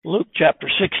Luke chapter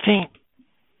 16.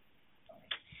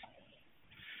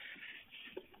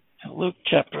 Luke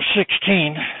chapter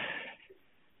 16.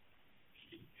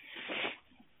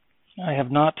 I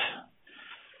have not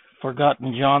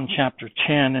forgotten John chapter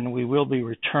 10, and we will be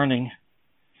returning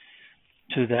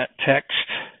to that text.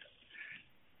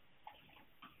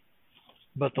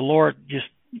 But the Lord just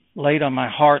laid on my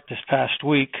heart this past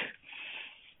week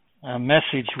a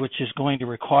message which is going to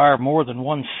require more than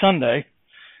one Sunday.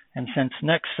 And since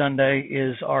next Sunday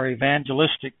is our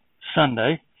evangelistic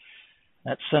Sunday,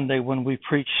 that Sunday when we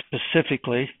preach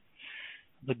specifically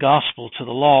the gospel to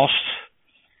the lost,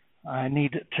 I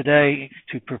need today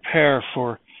to prepare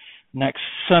for next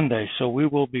Sunday. So we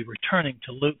will be returning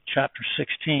to Luke chapter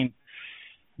 16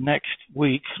 next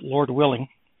week, Lord willing.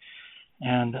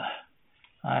 And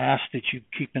I ask that you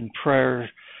keep in prayer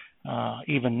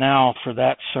even now for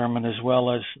that sermon as well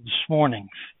as this morning's.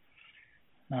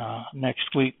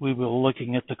 Next week we will be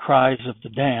looking at the cries of the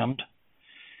damned,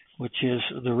 which is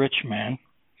the rich man.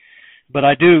 But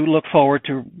I do look forward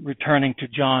to returning to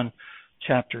John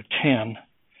chapter 10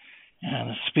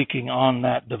 and speaking on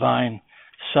that divine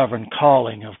sovereign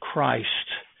calling of Christ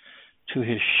to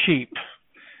his sheep.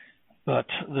 But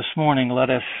this morning let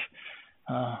us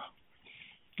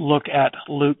look at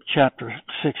Luke chapter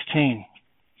 16,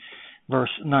 verse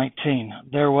 19.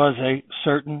 There was a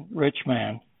certain rich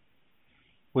man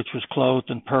which was clothed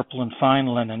in purple and fine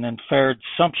linen, and fared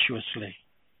sumptuously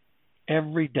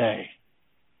every day.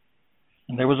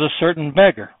 And there was a certain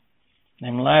beggar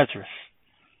named Lazarus,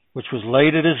 which was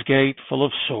laid at his gate full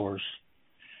of sores,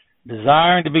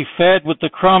 desiring to be fed with the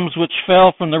crumbs which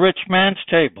fell from the rich man's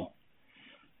table.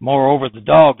 Moreover, the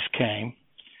dogs came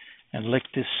and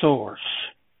licked his sores.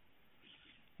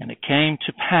 And it came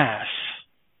to pass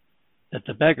that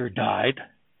the beggar died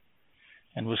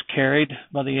and was carried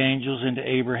by the angels into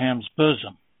Abraham's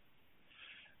bosom.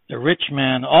 The rich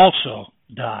man also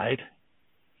died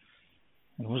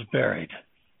and was buried.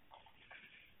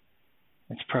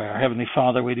 Let's pray. Our Heavenly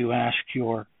Father, we do ask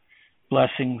your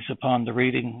blessings upon the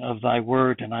reading of thy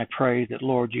word, and I pray that,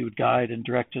 Lord, you would guide and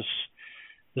direct us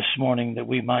this morning that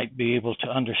we might be able to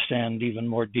understand even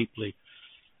more deeply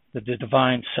the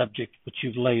divine subject which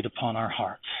you've laid upon our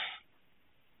hearts.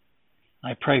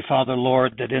 I pray, Father,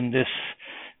 Lord, that in this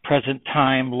present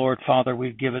time, Lord, Father,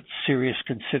 we give it serious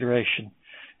consideration.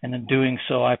 And in doing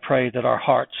so, I pray that our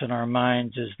hearts and our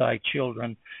minds as thy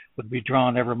children would be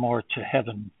drawn ever more to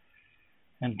heaven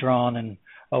and drawn and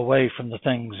away from the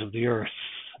things of the earth.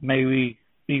 May we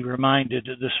be reminded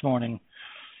this morning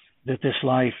that this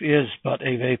life is but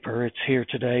a vapor. It's here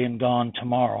today and gone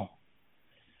tomorrow.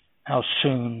 How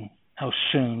soon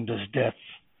does death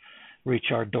reach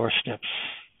our doorsteps?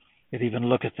 It even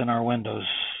looketh in our windows,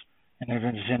 and it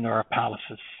is in our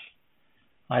palaces.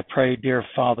 I pray, dear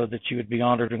Father, that you would be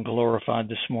honored and glorified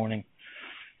this morning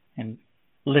in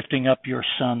lifting up your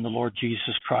Son, the Lord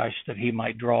Jesus Christ, that he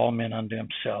might draw men unto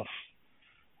himself.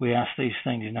 We ask these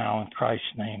things now in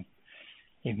Christ's name.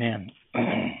 Amen.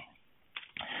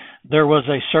 There was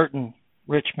a certain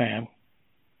rich man,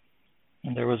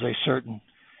 and there was a certain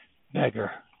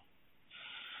beggar.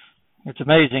 It's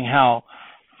amazing how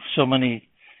so many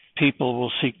people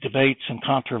will seek debates and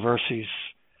controversies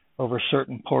over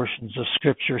certain portions of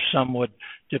Scripture. Some would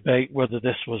debate whether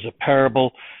this was a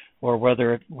parable or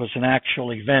whether it was an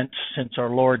actual event, since our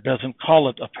Lord doesn't call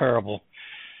it a parable,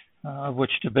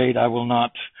 which debate I will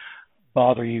not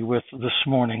bother you with this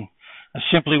morning. I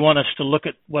simply want us to look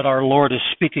at what our Lord is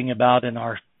speaking about in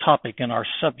our topic and our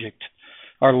subject.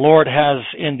 Our Lord has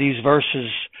in these verses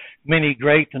many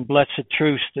great and blessed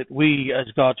truths that we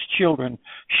as God's children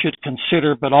should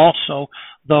consider, but also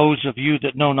those of you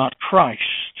that know not Christ.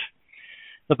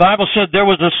 The Bible said there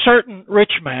was a certain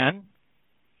rich man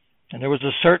and there was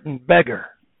a certain beggar.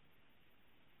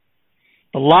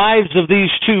 The lives of these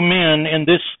two men in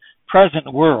this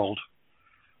present world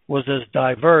was as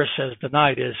diverse as the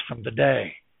night is from the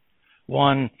day.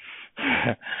 One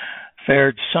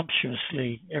fared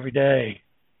sumptuously every day.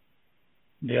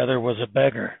 The other was a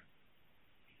beggar,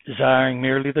 desiring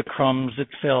merely the crumbs that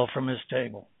fell from his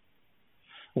table.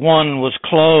 One was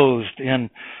clothed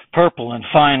in purple and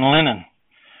fine linen,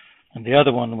 and the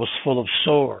other one was full of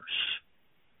sores,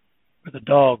 where the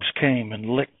dogs came and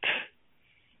licked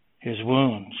his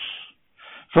wounds.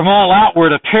 From all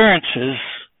outward appearances,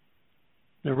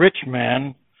 the rich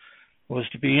man was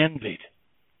to be envied,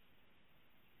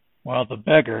 while the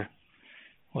beggar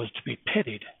was to be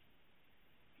pitied.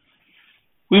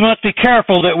 We must be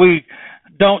careful that we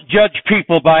don't judge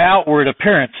people by outward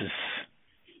appearances.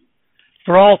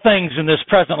 For all things in this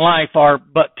present life are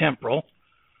but temporal.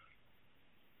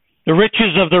 The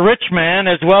riches of the rich man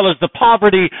as well as the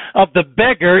poverty of the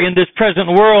beggar in this present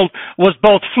world was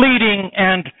both fleeting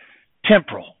and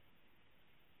temporal.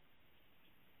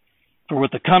 For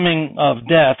with the coming of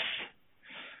death,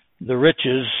 the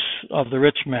riches of the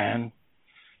rich man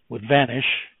would vanish,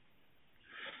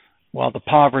 while the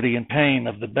poverty and pain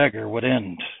of the beggar would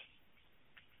end.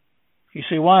 You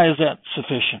see, why is that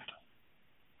sufficient?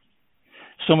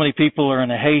 So many people are in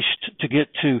a haste to get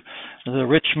to the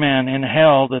rich man in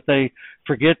hell that they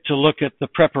forget to look at the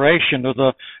preparation of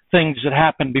the things that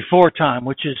happened before time,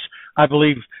 which is, I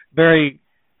believe, very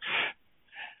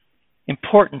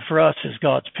important for us as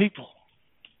God's people.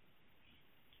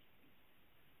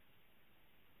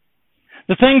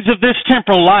 The things of this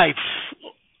temporal life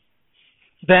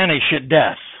vanish at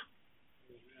death.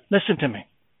 Listen to me.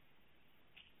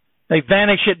 They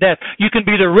vanish at death. You can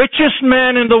be the richest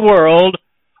man in the world,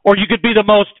 or you could be the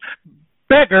most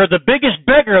beggar, the biggest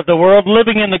beggar of the world,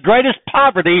 living in the greatest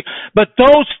poverty, but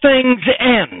those things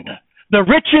end. The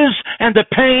riches and the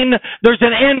pain, there's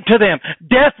an end to them.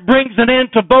 Death brings an end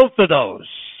to both of those.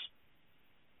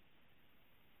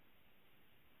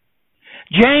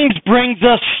 James brings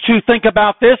us to think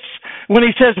about this when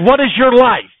he says, what is your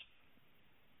life?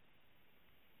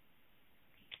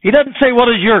 He doesn't say, what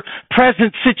is your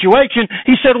present situation?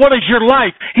 He said, what is your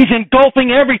life? He's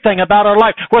engulfing everything about our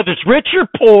life, whether it's rich or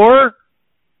poor.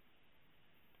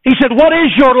 He said, what is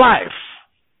your life?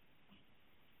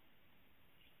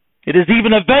 It is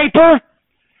even a vapor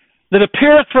that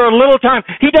appeareth for a little time.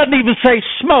 He doesn't even say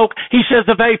smoke. He says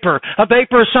a vapor. A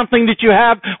vapor is something that you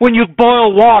have when you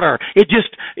boil water.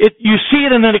 You see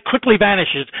it and then it quickly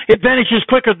vanishes. It vanishes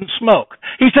quicker than smoke.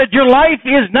 He said your life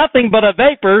is nothing but a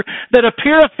vapor that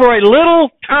appeareth for a little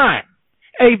time.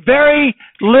 A very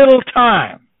little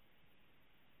time.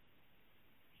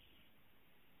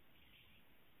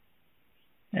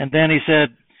 And then he said,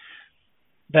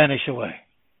 vanish away.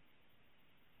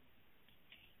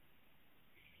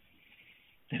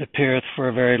 It appeareth for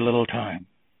a very little time.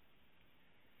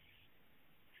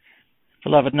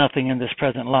 Beloved, nothing in this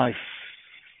present life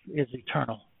is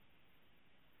eternal.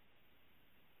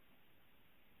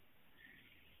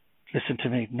 Listen to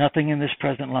me. Nothing in this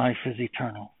present life is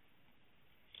eternal.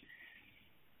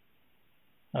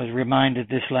 I was reminded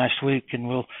this last week, and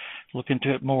we'll look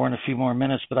into it more in a few more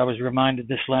minutes, but I was reminded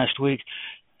this last week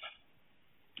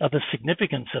of the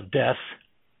significance of death.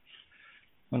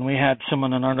 When we had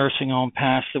someone in our nursing home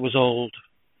pass that was old,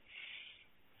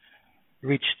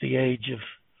 reached the age of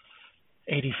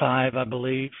 85, I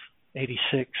believe,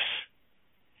 86.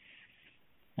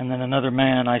 And then another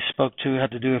man I spoke to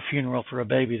had to do a funeral for a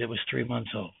baby that was 3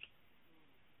 months old.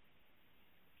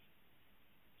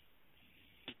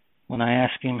 When I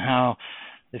asked him how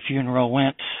the funeral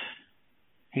went,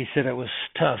 he said it was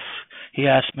tough. He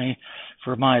asked me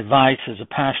for my advice as a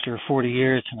pastor of 40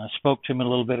 years, and I spoke to him a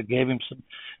little bit and gave him some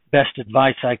best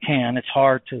advice I can. It's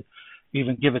hard to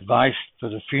even give advice for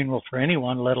the funeral for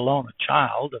anyone, let alone a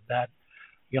child of that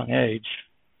young age.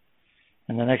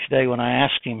 And the next day when I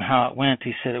asked him how it went,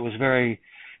 he said it was very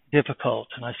difficult.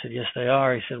 And I said, yes, they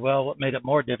are. He said, well, what made it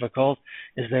more difficult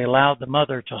is they allowed the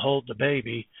mother to hold the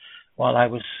baby while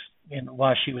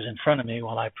she was in front of me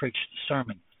while I preached the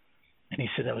sermon. And he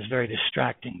said that was very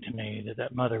distracting to me,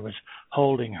 that mother was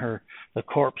holding the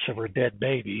corpse of her dead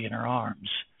baby in her arms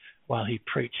while he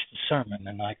preached the sermon,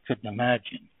 and I couldn't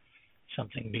imagine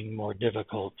something being more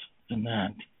difficult than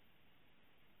that.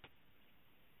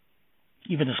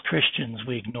 Even as Christians,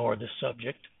 we ignore this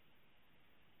subject.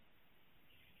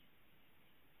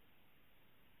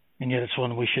 And yet it's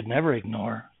one we should never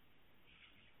ignore.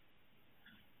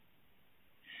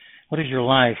 What is your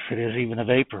life? It is even a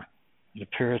vapor. It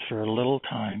appeareth for a little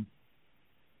time,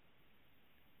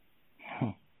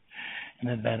 and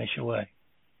then vanish away.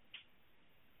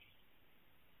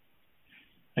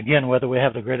 Again, whether we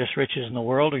have the greatest riches in the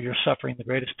world or you're suffering the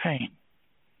greatest pain.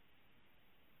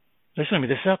 Listen to me,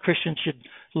 this is how Christians should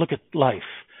look at life.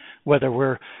 Whether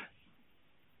we're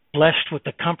blessed with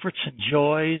the comforts and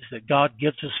joys that God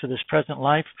gives us for this present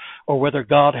life, or whether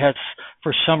God has,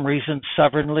 for some reason,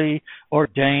 sovereignly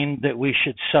ordained that we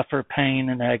should suffer pain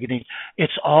and agony.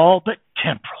 It's all but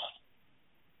temporal.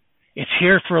 It's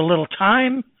here for a little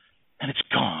time, and it's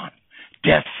gone.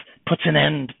 Death puts an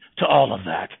end to all of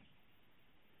that.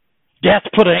 Death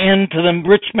put an end to the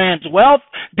rich man's wealth.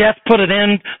 Death put an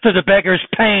end to the beggar's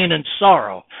pain and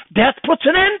sorrow. Death puts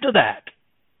an end to that.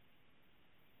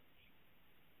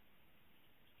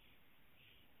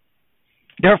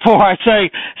 Therefore, I say,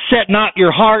 set not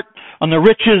your heart on the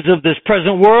riches of this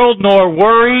present world, nor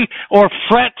worry or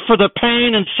fret for the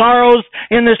pain and sorrows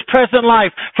in this present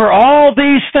life. For all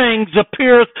these things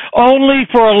appeareth only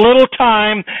for a little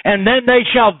time, and then they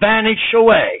shall vanish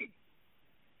away.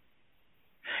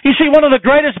 You see, one of the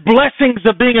greatest blessings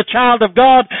of being a child of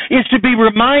God is to be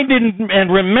reminded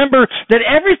and remember that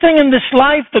everything in this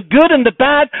life, the good and the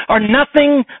bad, are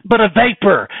nothing but a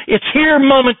vapor. It's here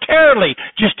momentarily,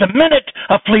 just a minute,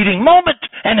 a fleeting moment,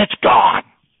 and it's gone.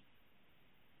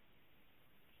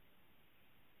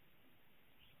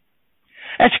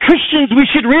 As Christians, we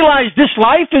should realize this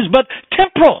life is but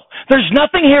temporal. There's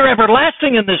nothing here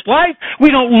everlasting in this life.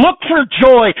 We don't look for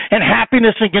joy and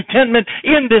happiness and contentment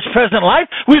in this present life.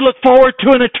 We look forward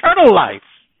to an eternal life.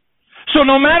 So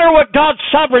no matter what God's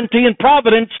sovereignty and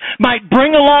providence might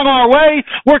bring along our way,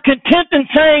 we're content in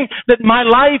saying that my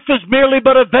life is merely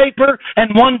but a vapor,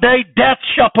 and one day death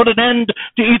shall put an end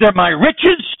to either my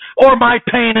riches or my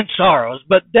pain and sorrows.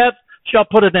 But death shall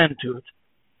put an end to it.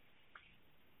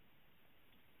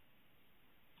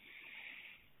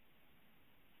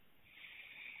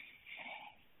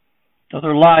 So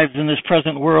their lives in this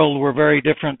present world were very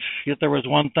different, yet there was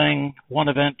one thing, one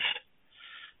event,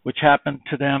 which happened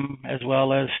to them as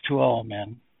well as to all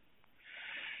men.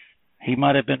 He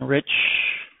might have been rich,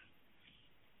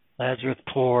 Lazarus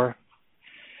poor.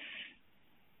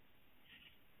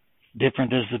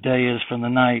 Different as the day is from the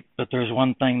night, but there's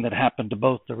one thing that happened to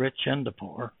both the rich and the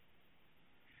poor,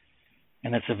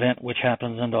 and it's an event which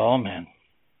happens unto all men.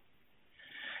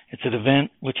 It's an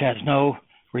event which has no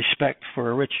respect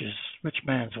for a rich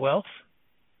man's wealth,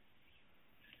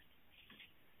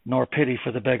 nor pity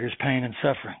for the beggar's pain and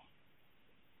suffering.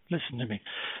 Listen to me.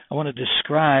 I want to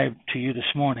describe to you this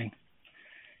morning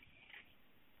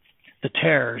the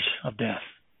terrors of death,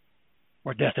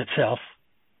 or death itself,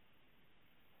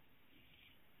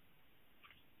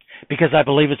 because I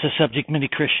believe it's a subject many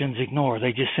Christians ignore.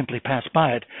 They just simply pass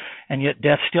by it, and yet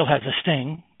death still has a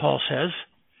sting, Paul says.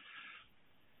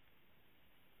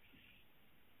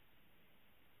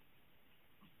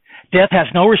 Death has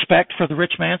no respect for the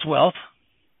rich man's wealth,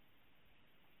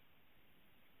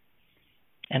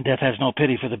 and death has no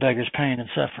pity for the beggar's pain and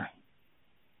suffering.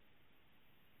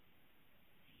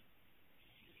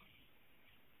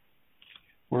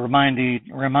 We're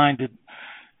reminded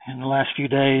in the last few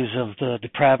days of the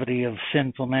depravity of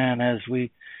sinful man as we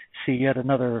see yet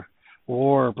another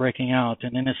war breaking out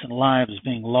and innocent lives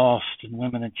being lost and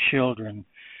women and children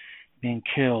being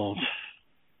killed.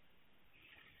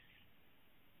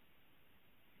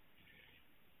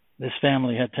 This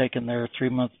family had taken their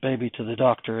 3-month baby to the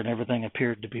doctor, and everything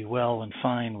appeared to be well and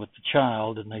fine with the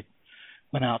child, and they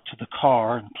went out to the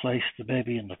car and placed the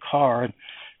baby in the car and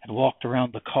walked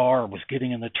around the car, was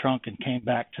getting in the trunk and came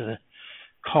back to the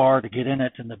car to get in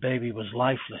it, and the baby was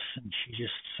lifeless, and she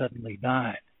just suddenly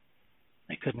died.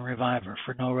 They couldn't revive her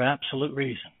for no absolute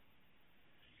reason.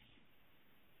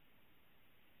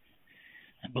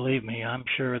 And believe me, I'm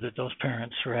sure that those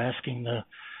parents are asking the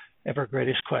ever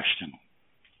greatest question.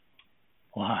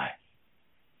 Why?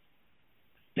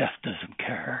 Death doesn't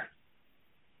care.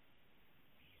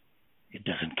 It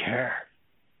doesn't care.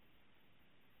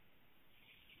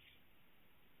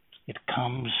 It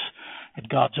comes at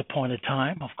God's appointed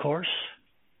time, of course.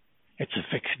 It's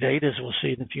a fixed date, as we'll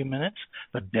see in a few minutes,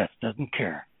 but death doesn't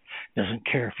care. It doesn't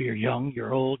care if you're young,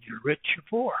 you're old, you're rich, you're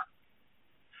poor.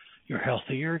 You're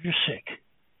healthy or you're sick.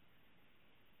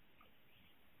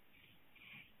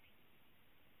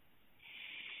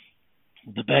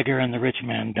 The beggar and the rich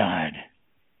man died.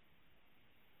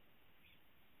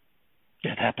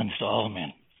 That happens to all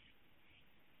men.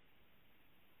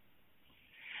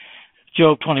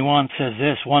 Job 21 says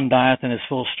this, one dieth in his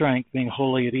full strength, being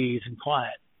wholly at ease and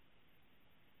quiet.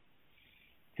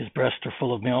 His breasts are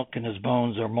full of milk, and his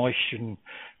bones are moistened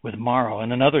with marrow.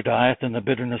 And another dieth in the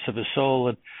bitterness of his soul,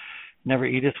 and never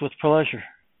eateth with pleasure.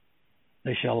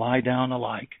 They shall lie down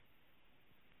alike.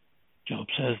 Job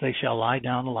says they shall lie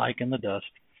down alike in the dust,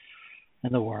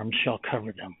 and the worms shall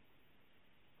cover them.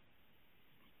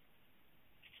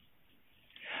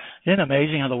 Isn't it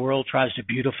amazing how the world tries to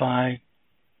beautify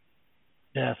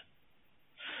death?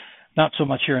 Not so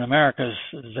much here in America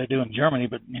as they do in Germany,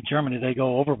 but in Germany they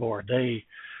go overboard. They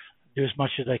do as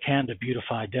much as they can to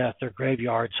beautify death. Their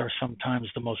graveyards are sometimes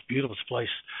the most beautiful place.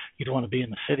 You don't want to be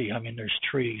in the city. I mean, there's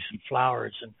trees and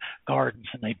flowers and gardens,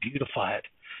 and they beautify it.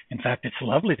 In fact, it's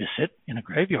lovely to sit in a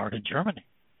graveyard in Germany.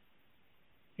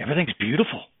 Everything's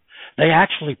beautiful. They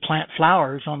actually plant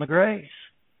flowers on the graves.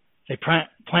 They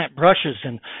plant brushes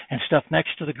and stuff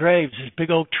next to the graves. There's big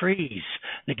oak trees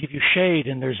that give you shade,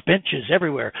 and there's benches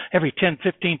everywhere. Every 10,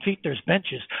 15 feet, there's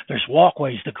benches. There's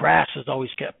walkways. The grass is always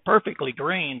kept perfectly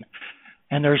green.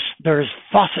 And there's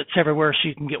faucets everywhere so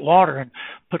you can get water and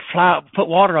put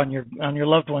water on your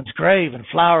loved one's grave and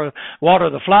water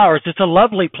the flowers. It's a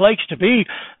lovely place to be.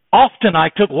 Often I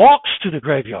took walks to the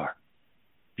graveyard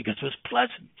because it was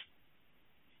pleasant.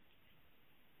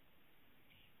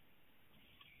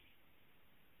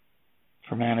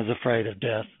 For man is afraid of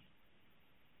death.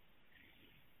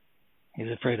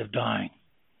 He's afraid of dying.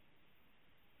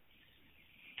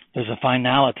 There's a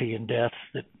finality in death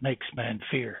that makes man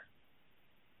fear.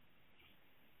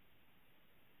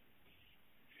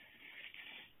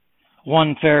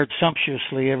 One fared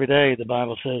sumptuously every day, the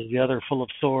Bible says, the other full of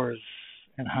sores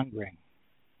and hungering.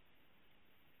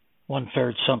 One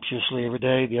fared sumptuously every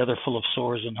day, the other full of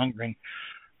sores and hungering.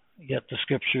 Yet the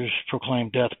scriptures proclaim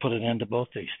death put an end to both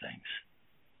these things.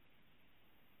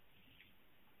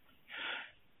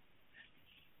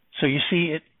 So you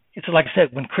see, it's like I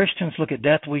said, when Christians look at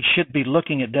death, we should be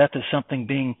looking at death as something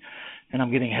being, and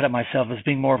I'm getting ahead of myself, as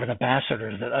being more of an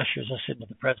ambassador that ushers us into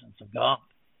the presence of God.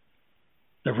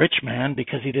 The rich man,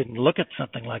 because he didn't look at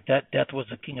something like that, death was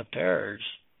the king of terrors.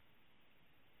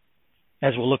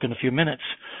 As we'll look in a few minutes,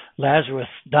 Lazarus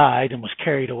died and was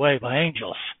carried away by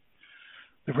angels.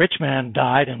 The rich man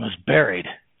died and was buried.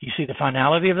 You see the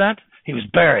finality of that? He was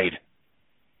buried.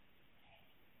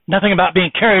 Nothing about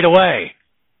being carried away.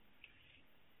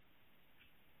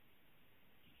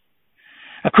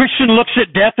 A Christian looks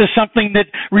at death as something that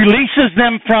releases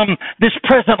them from this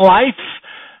present life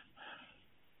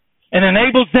and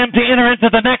enables them to enter into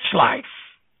the next life.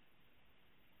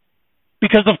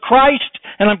 Because of Christ,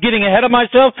 and I'm getting ahead of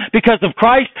myself, because of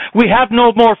Christ, we have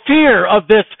no more fear of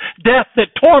this death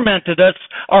that tormented us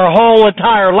our whole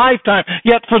entire lifetime.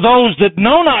 Yet for those that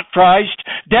know not Christ,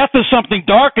 death is something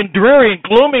dark and dreary and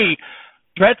gloomy,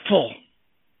 dreadful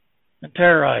and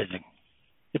terrorizing.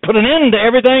 It put an end to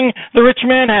everything the rich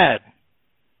man had.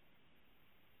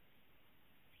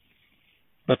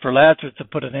 But for Lazarus,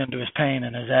 it put an end to his pain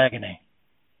and his agony.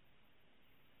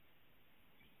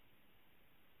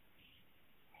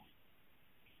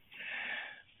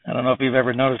 I don't know if you've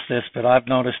ever noticed this, but I've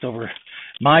noticed over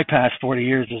my past 40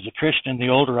 years as a Christian, the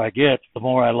older I get, the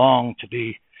more I long to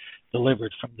be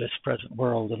delivered from this present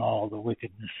world and all the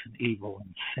wickedness and evil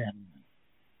and sin.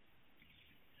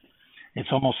 It's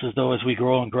almost as though as we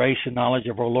grow in grace and knowledge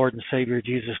of our Lord and Savior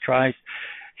Jesus Christ,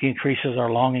 He increases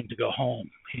our longing to go home.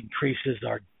 He increases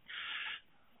our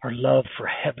love for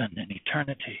heaven and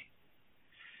eternity.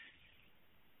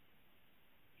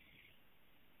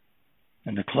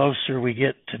 And the closer we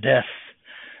get to death,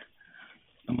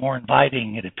 the more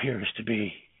inviting it appears to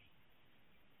be.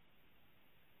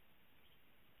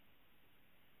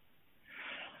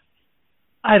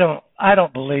 I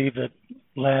don't believe that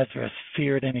Lazarus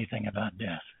feared anything about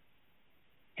death.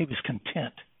 He was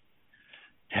content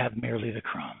to have merely the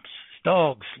crumbs. His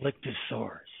dogs licked his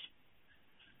sores.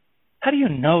 How do you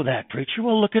know that, preacher?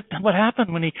 Well, look at what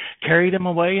happened when he carried him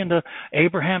away into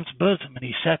Abraham's bosom, and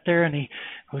he sat there and he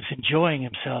was enjoying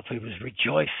himself. He was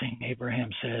rejoicing, Abraham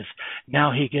says.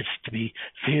 Now he gets to be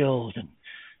filled. And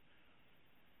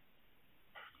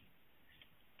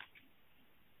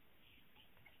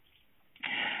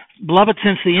beloved,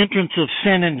 since the entrance of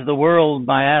sin into the world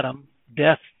by Adam,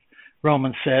 death,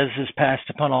 Romans says, is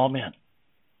passed upon all men.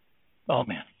 All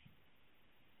men.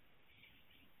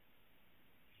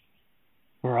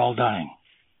 We're all dying.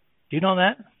 Do you know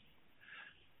that?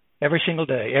 Every single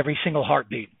day, every single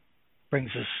heartbeat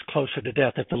brings us closer to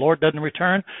death. If the Lord doesn't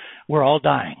return, we're all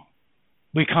dying.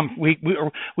 We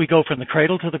go from the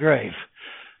cradle to the grave.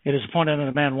 It is appointed that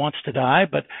a man wants to die,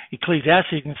 but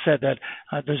Ecclesiastes said that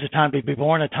there's a time to be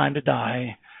born, a time to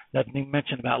die. Doesn't even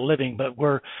mention about living, but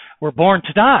we're born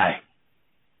to die.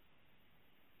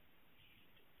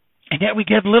 And yet we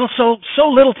give so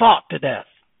little thought to death.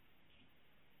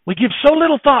 We give so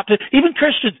little thought to, even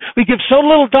Christians, we give so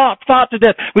little thought to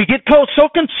death. We get so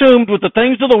consumed with the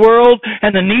things of the world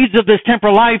and the needs of this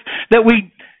temporal life that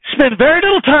we spend very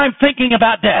little time thinking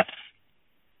about death.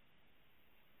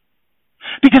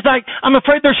 Because I'm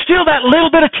afraid there's still that little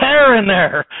bit of terror in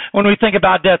there when we think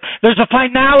about death. There's a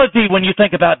finality when you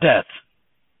think about death.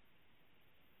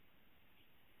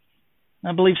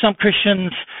 I believe some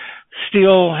Christians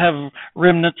still have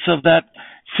remnants of that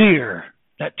fear,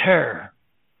 that terror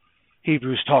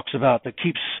Hebrews talks about that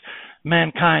keeps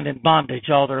mankind in bondage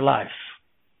all their life.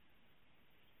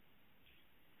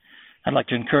 I'd like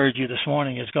to encourage you this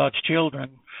morning as God's children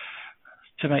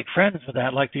to make friends with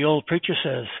that, like the old preacher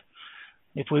says.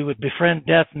 If we would befriend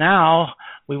death now,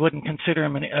 we wouldn't consider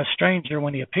him a stranger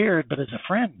when he appeared, but as a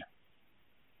friend.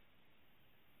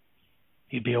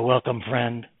 He'd be a welcome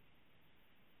friend.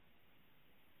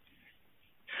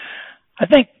 I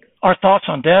think our thoughts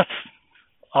on death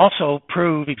also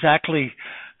prove exactly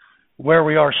where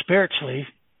we are spiritually,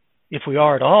 if we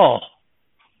are at all.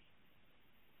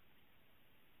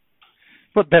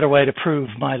 What better way to prove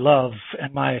my love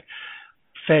and my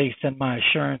faith and my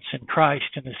assurance in Christ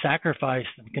and His sacrifice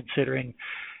than considering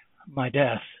my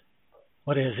death?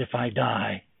 What is if I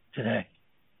die today?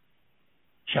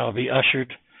 Shall I be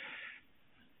ushered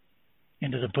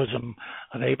into the bosom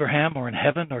of Abraham or in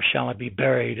heaven, or shall I be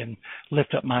buried and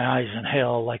lift up my eyes in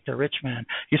hell like the rich man?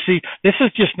 You see, this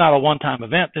is just not a one-time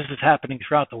event. This is happening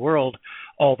throughout the world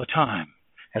all the time.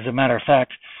 As a matter of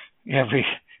fact, every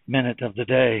minute of the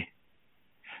day.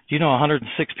 Do you know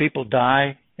 106 people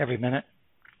die every minute?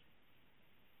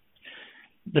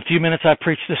 The few minutes I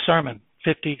preached this sermon,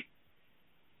 50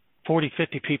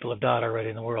 people have died already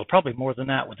in the world. Probably more than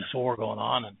that with this war going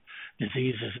on and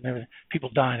diseases and everything.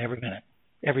 People dying every minute.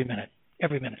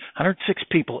 106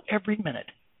 people every minute,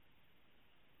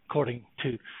 according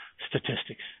to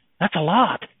statistics. That's a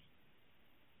lot.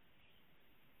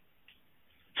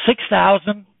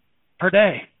 6,000 per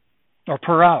day or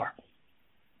per hour.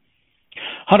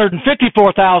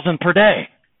 154,000 per day.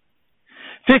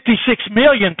 56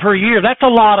 million per year. That's a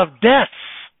lot of deaths.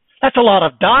 That's a lot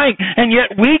of dying. And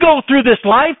yet we go through this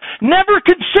life never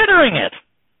considering it.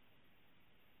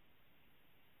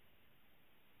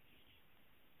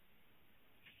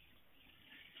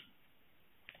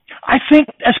 I think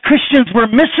as Christians we're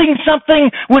missing something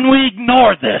when we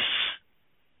ignore this.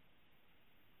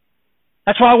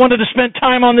 That's why I wanted to spend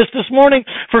time on this morning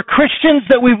for Christians,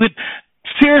 that we would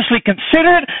seriously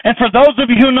consider it. And for those of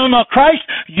you who know not Christ,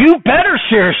 you better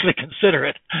seriously consider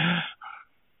it.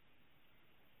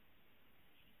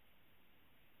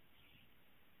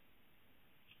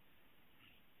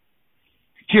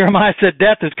 Jeremiah said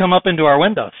death has come up into our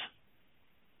windows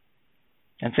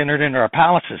and it's entered into our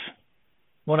palaces.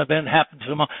 One event happens to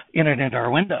them all, entered into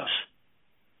our windows.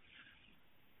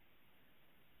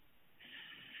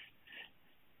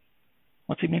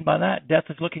 What's he mean by that? Death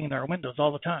is looking in our windows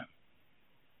all the time.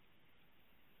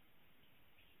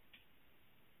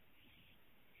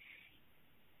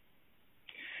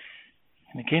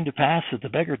 And it came to pass that the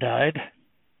beggar died,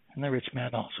 and the rich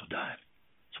man also died.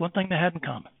 It's one thing they had in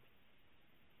common.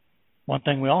 One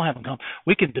thing we all have in common.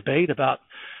 We can debate about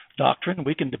doctrine.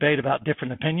 We can debate about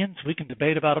different opinions. We can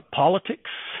debate about politics.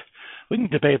 We can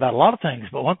debate about a lot of things,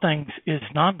 but one thing is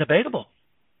non-debatable.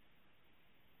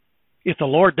 If the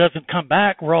Lord doesn't come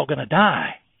back, we're all going to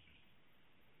die.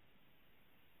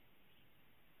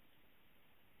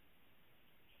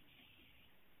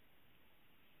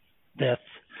 Death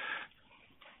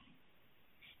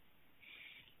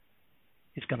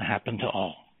is going to happen to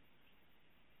all.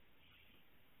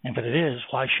 And if it is,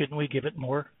 why shouldn't we give it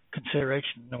more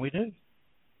consideration than we do?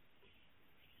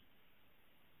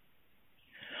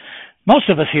 Most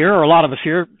of us here, or a lot of us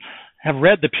here, have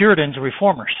read the Puritans and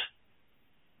Reformers.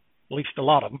 At least a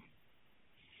lot of them.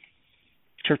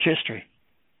 Church history.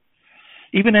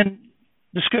 Even in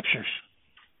the scriptures.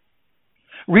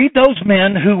 Read those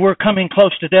men who were coming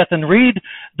close to death and read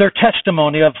their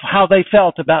testimony of how they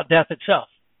felt about death itself.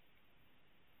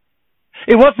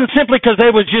 It wasn't simply because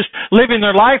they was just living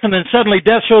their life and then suddenly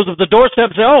death shows up at the doorstep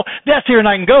and say, oh, death's here and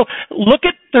I can go. Look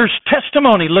at their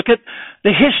testimony. Look at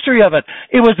the history of it.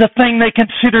 It was a thing they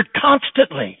considered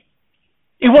constantly.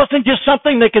 It wasn't just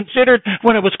something they considered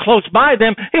when it was close by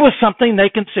them. It was something they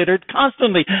considered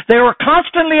constantly. They were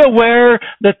constantly aware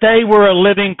that they were a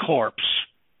living corpse,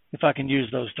 if I can use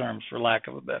those terms for lack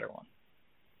of a better one.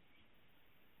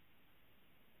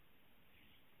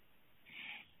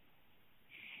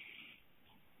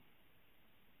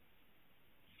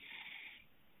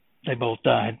 They both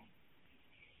died.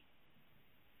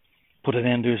 Put an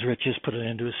end to his riches, put an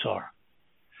end to his sorrow.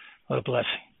 What a blessing.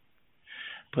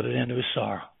 Put an end to his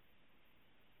sorrow.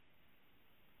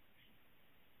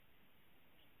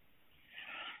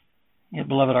 Yet,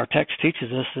 beloved, our text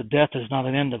teaches us that death is not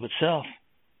an end of itself.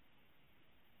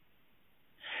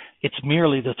 It's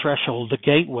merely the threshold, the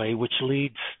gateway which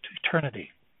leads to eternity.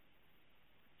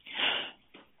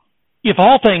 If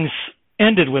all things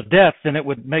ended with death, then it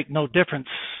would make no difference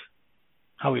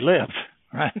how we live,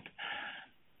 right?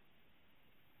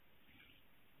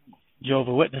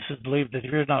 Jehovah's Witnesses believe that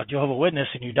if you're not a Jehovah's Witness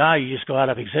and you die, you just go out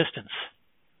of existence.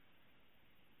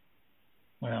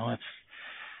 Well, that's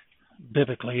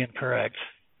biblically incorrect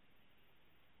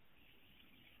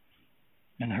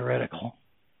and heretical.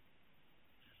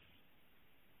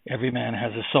 Every man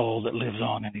has a soul that lives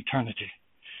on in eternity.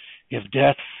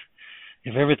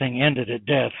 If everything ended at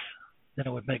death, then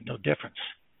it would make no difference.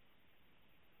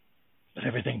 But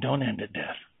everything don't end at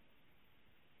death.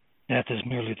 Death is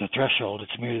merely the threshold.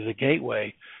 It's merely the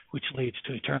gateway which leads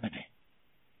to eternity.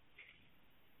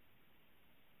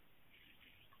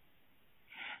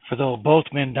 For though both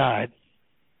men died,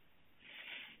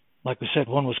 like we said,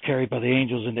 one was carried by the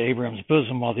angels into Abraham's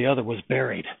bosom while the other was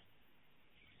buried.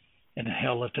 And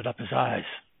hell lifted up his eyes.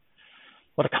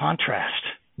 What a contrast.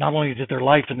 Not only did their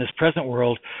life in this present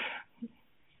world,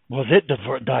 was it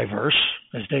diverse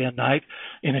as day and night,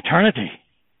 in eternity.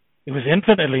 It was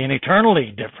infinitely and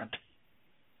eternally different.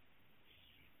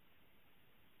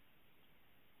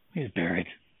 He's buried.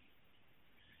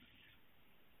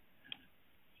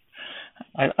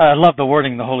 I love the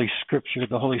wording the Holy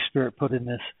Spirit put in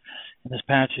this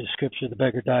passage of Scripture. The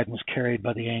beggar died and was carried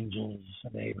by the angels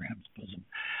of Abraham's bosom.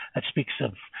 That speaks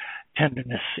of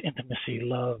tenderness, intimacy,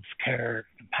 love, care,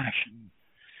 compassion.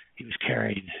 He was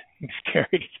carried.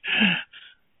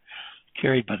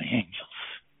 Carried by the angels.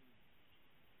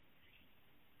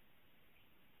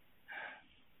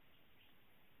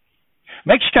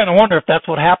 Makes you kind of wonder if that's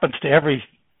what happens to every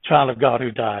child of God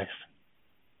who dies.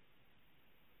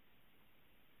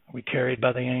 Are we carried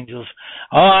by the angels?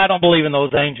 Oh, I don't believe in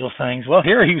those angel things. Well,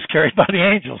 here he was carried by the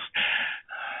angels.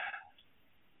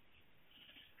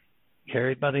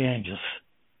 Carried by the angels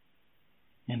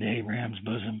into Abraham's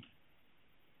bosom.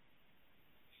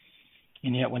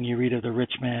 And yet when you read of the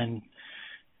rich man,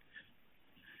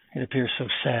 it appears so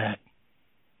sad.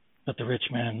 But the rich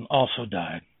man also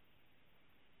died.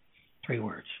 3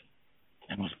 words.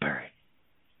 And was buried.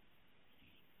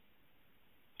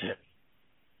 That's it.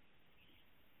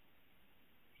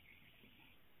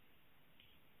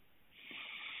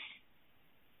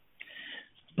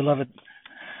 Beloved,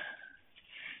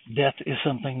 death is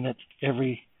something that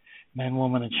every man,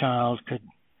 woman, and child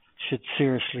should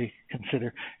seriously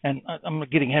consider. And I'm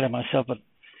getting ahead of myself, but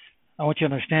I want you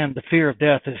to understand the fear of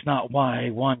death is not why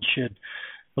one should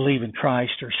believe in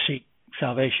Christ or seek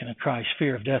salvation in Christ.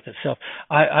 Fear of death itself.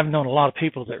 I've known a lot of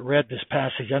people that read this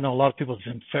passage. I know a lot of people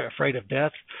that's afraid of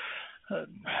death.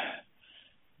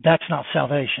 That's not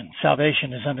salvation.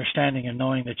 Salvation is understanding and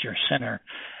knowing that you're a sinner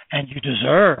and you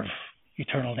deserve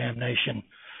eternal damnation.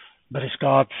 But it's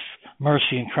God's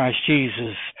mercy in Christ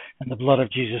Jesus and the blood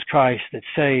of Jesus Christ that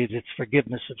saves. It's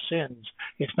forgiveness of sins.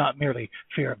 It's not merely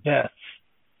fear of death.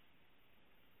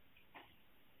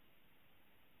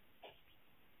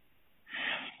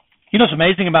 You know what's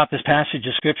amazing about this passage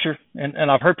of Scripture?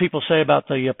 And I've heard people say about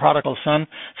the prodigal son,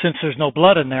 since there's no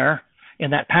blood in there,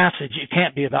 in that passage, it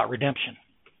can't be about redemption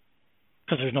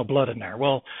because there's no blood in there.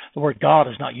 Well, the word God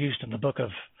is not used in the book of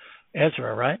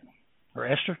Ezra, right? Or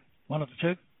Esther, one of the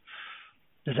two.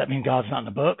 Does that mean God's not in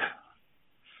the book?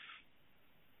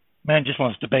 Man just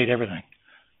wants to debate everything.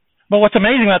 But what's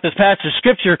amazing about this passage of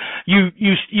Scripture,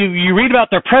 you read about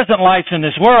their present lives in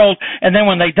this world, and then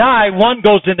when they die, one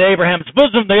goes into Abraham's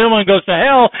bosom, the other one goes to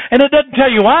hell, and it doesn't tell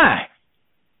you why.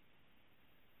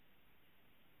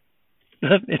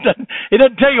 It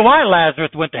doesn't tell you why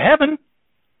Lazarus went to heaven.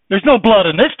 There's no blood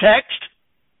in this text.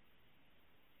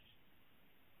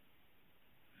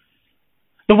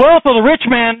 The wealth of the rich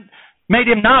man made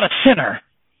him not a sinner,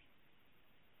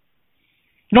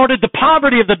 nor did the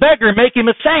poverty of the beggar make him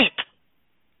a saint.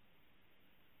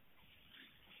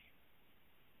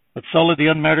 But solely the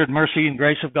unmerited mercy and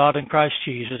grace of God in Christ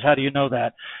Jesus. How do you know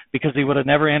that? Because he would have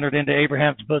never entered into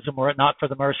Abraham's bosom were it not for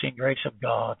the mercy and grace of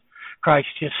God. Christ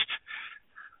just,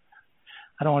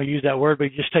 I don't want to use that word, but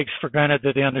he just takes for granted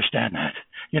that they understand that.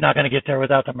 You're not going to get there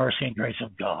without the mercy and grace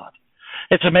of God.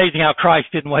 It's amazing how Christ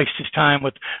didn't waste his time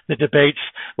with the debates.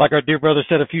 Like our dear brother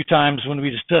said a few times when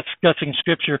we were discussing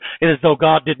Scripture, it is as though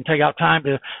God didn't take out time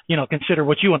to, consider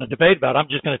what you want to debate about. I'm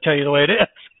just going to tell you the way it is.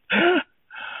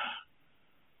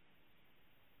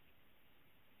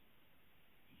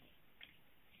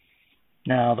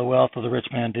 Now, the wealth of the rich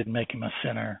man didn't make him a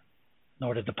sinner,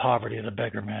 nor did the poverty of the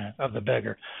beggar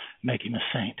make him a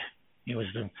saint. It was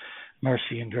the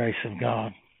mercy and grace of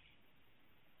God.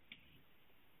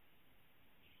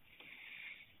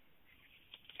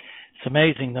 It's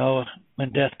amazing, though,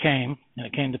 when death came, and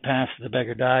it came to pass that the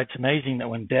beggar died. It's amazing that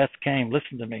when death came,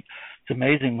 listen to me, it's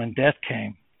amazing when death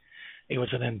came, it was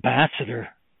an ambassador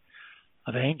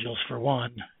of angels for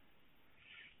one,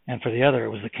 and for the other, it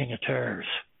was the king of terrors.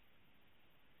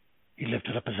 He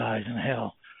lifted up his eyes in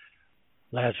hell.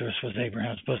 Lazarus was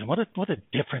Abraham's bosom. What a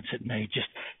difference it made. Just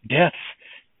death.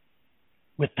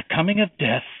 With the coming of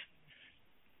death,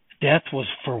 death was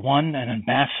for one an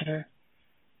ambassador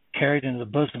carried into the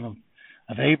bosom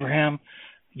of Abraham,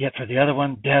 yet for the other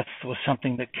one, death was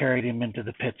something that carried him into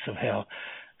the pits of hell.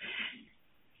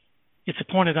 It's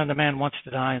appointed unto man once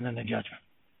to die and then the judgment.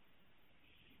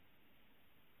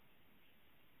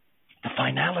 The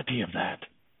finality of that.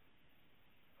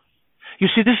 You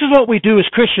see, this is what we do as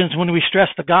Christians when we stress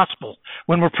the gospel.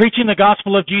 When we're preaching the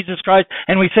gospel of Jesus Christ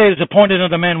and we say it's appointed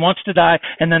unto man once to die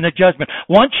and then the judgment.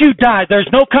 Once you die, there's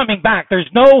no coming back. There's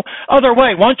no other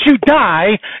way. Once you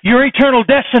die, your eternal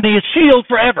destiny is sealed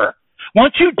forever.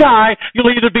 Once you die,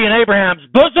 you'll either be in Abraham's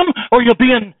bosom or you'll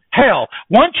be in hell.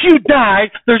 Once you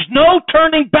die, there's no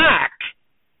turning back.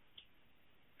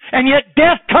 And yet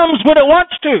death comes when it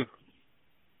wants to.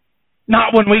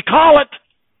 Not when we call it.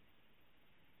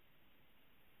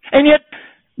 And yet,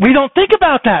 we don't think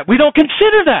about that. We don't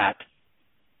consider that.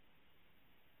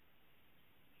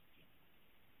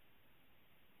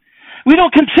 We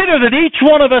don't consider that each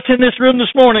one of us in this room this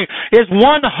morning is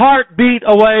one heartbeat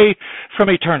away from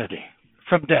eternity,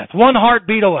 from death. One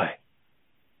heartbeat away.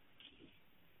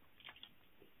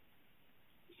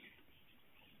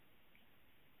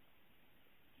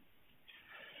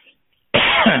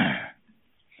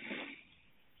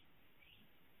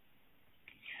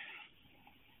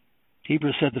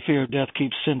 Hebrews said the fear of death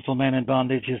keeps sinful man in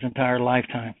bondage his entire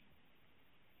lifetime.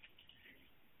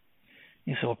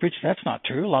 You say, well, preacher, that's not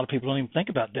true. A lot of people don't even think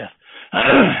about death.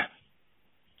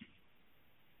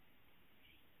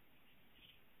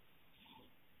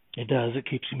 It does. It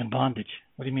keeps him in bondage.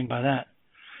 What do you mean by that?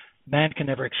 Man can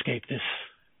never escape this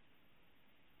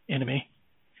enemy,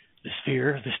 this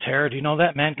fear, this terror. Do you know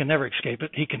that? Man can never escape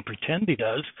it. He can pretend he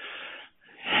does,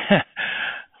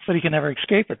 but he can never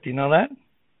escape it. Do you know that?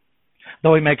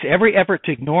 Though he makes every effort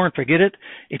to ignore and forget it,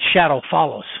 its shadow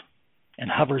follows and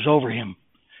hovers over him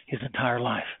his entire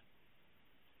life.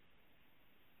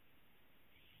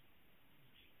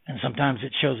 And sometimes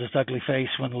it shows its ugly face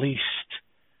when least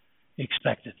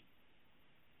expected.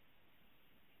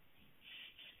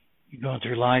 You're going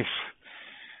through life,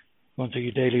 going through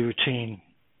your daily routine,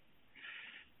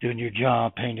 doing your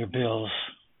job, paying your bills,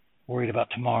 worried about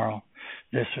tomorrow,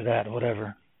 this or that, or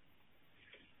whatever.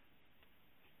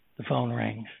 The phone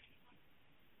rings.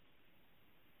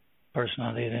 The person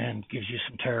on the other end gives you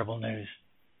some terrible news.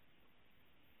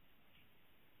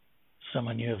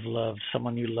 Someone you have loved,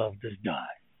 someone you loved has died.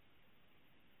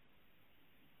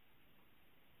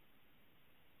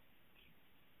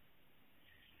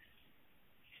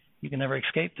 You can never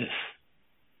escape this.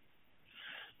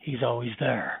 He's always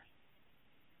there.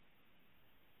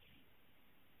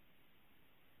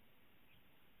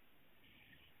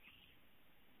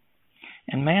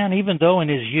 And man, even though in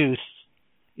his youth,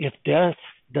 if death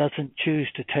doesn't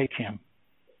choose to take him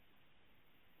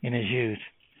in his youth,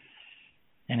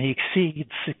 and he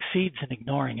succeeds in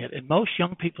ignoring it, and most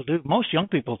young people do. Most young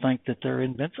people think that they're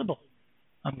invincible.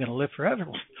 I'm going to live forever.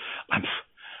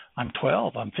 I'm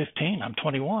 12, I'm 15, I'm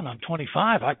 21, I'm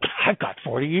 25. I've got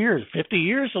 40 years, 50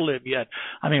 years to live yet.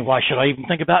 I mean, why should I even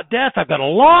think about death? I've got a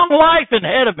long life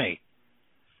ahead of me.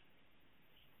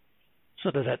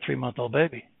 So does that 3-month-old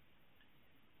baby.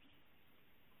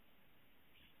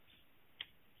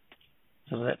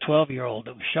 So that 12-year-old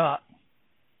that was shot.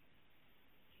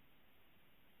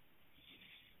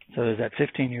 So there's that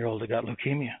 15-year-old that got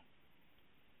leukemia.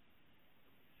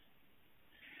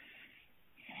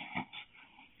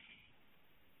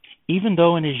 Even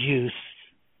though in his youth,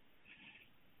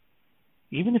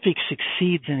 even if he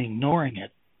succeeds in ignoring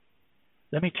it,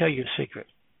 let me tell you a secret.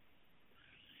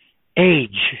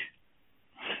 Age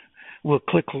will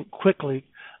quickly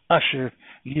usher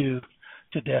you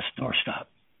to death's doorstep.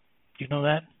 Do you know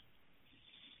that?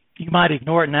 You might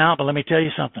ignore it now, but let me tell you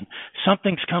something.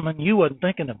 Something's coming you wasn't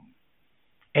thinking of.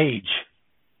 Age.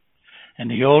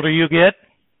 And the older you get,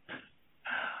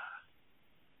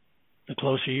 the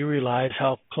closer you realize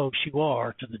how close you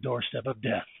are to the doorstep of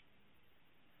death.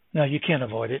 Now, you can't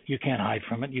avoid it. You can't hide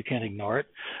from it. You can't ignore it.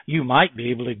 You might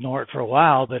be able to ignore it for a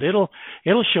while, but it'll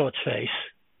show its face.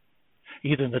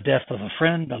 Either the death of a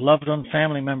friend, a loved one,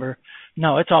 family member.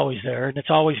 No, it's always there, and it's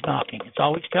always knocking. It's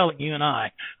always telling you and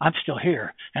I'm still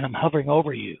here, and I'm hovering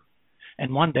over you.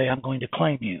 And one day I'm going to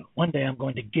claim you. One day I'm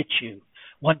going to get you.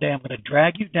 One day I'm going to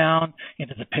drag you down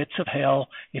into the pits of hell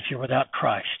if you're without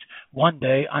Christ. One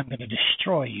day I'm going to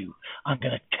destroy you. I'm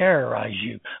going to terrorize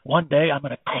you. One day I'm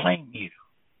going to claim you.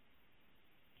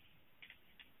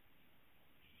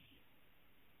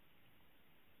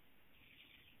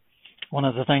 One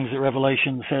of the things that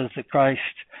Revelation says that Christ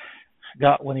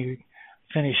got when he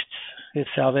finished his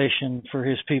salvation for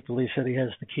his people, he said he has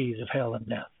the keys of hell and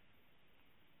death.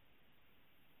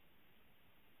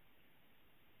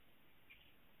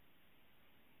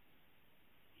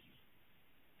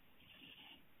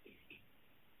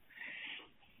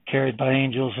 Carried by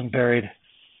angels and buried.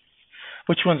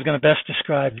 Which one's going to best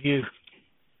describe you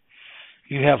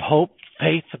You have hope,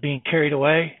 faith of being carried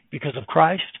away because of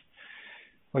Christ,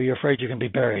 or you're afraid you're going to be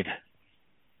buried.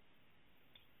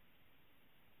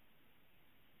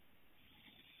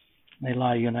 They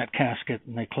lie you in that casket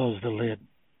and they close the lid.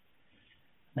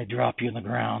 They drop you in the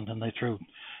ground and they throw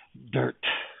dirt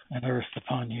and earth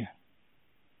upon you.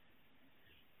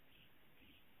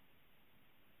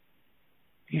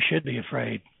 You should be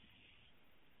afraid.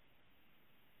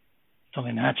 It's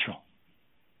only natural.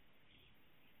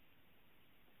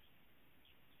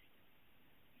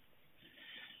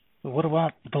 But what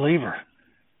about the believer?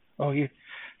 Oh, you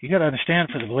got to understand,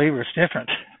 for the believer, it's different.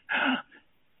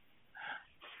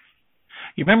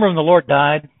 You remember when the Lord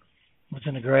died, was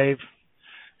in the grave,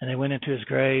 and they went into his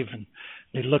grave, and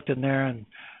they looked in there, and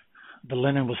the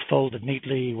linen was folded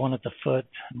neatly, one at the foot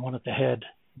and one at the head.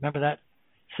 Remember that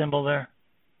symbol there?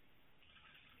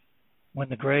 When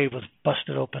the grave was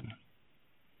busted open,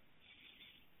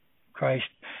 Christ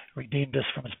redeemed us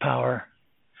from his power.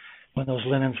 When those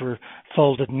linens were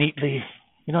folded neatly,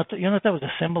 you know what that was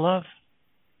a symbol of?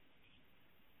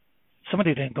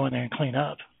 Somebody didn't go in there and clean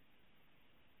up.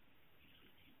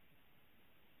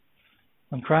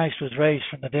 When Christ was raised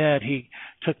from the dead, he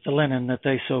took the linen that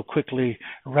they so quickly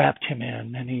wrapped him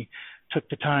in, and he took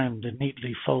the time to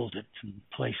neatly fold it and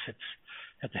place it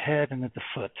at the head and at the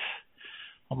foot,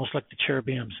 almost like the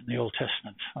cherubims in the Old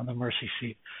Testament on the mercy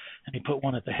seat. And he put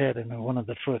one at the head and one at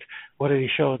the foot. What did he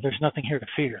show? There's nothing here to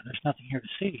fear. There's nothing here to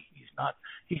see. He's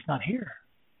not here.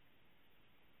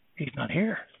 He's not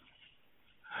here.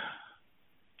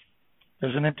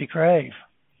 There's an empty grave.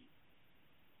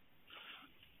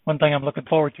 One thing I'm looking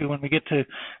forward to when we get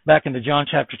back into John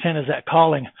chapter 10 is that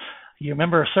calling. You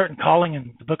remember a certain calling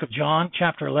in the book of John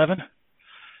chapter 11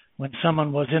 when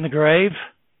someone was in the grave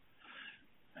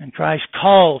and Christ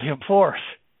called him forth.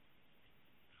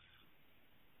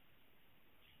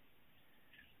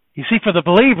 You see, for the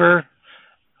believer,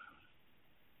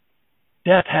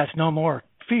 death has no more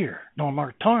fear, no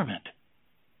more torment.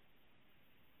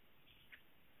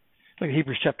 Look at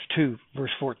Hebrews chapter 2, verse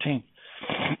 14.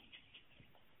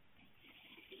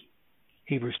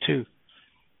 Hebrews 2,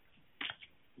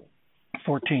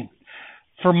 14.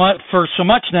 For so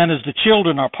much then as the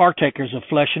children are partakers of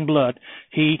flesh and blood,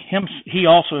 he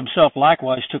also himself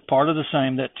likewise took part of the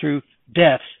same, that through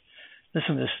death,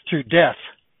 listen to this, through death,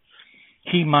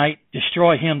 he might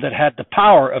destroy him that had the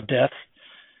power of death,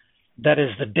 that is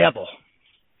the devil.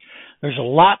 There's a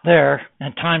lot there,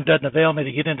 and time doesn't avail me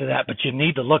to get into that, but you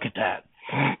need to look at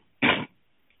that.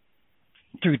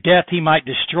 Through death he might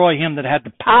destroy him that had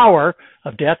the power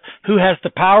of death. Who has the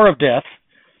power of death?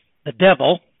 The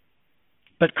devil.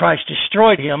 But Christ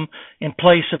destroyed him in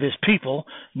place of his people,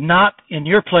 not in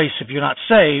your place if you're not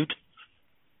saved.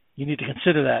 You need to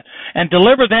consider that. And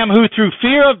deliver them who through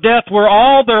fear of death were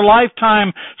all their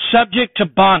lifetime subject to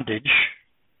bondage.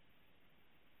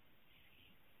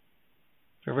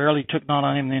 For verily took not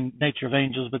on him the nature of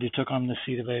angels, but he took on the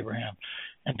seed of Abraham.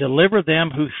 And deliver them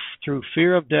who through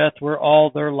fear of death were all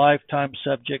their lifetime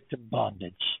subject to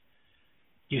bondage.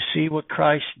 You see what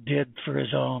Christ did for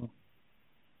his own.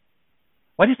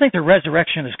 Why do you think the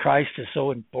resurrection of Christ is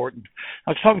so important? I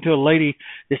was talking to a lady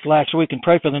this last week, and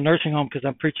pray for the nursing home because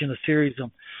I'm preaching a series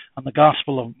on the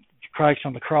gospel of Christ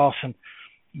on the cross, and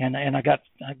I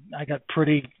got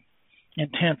pretty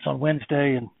intense on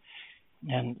Wednesday,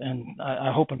 and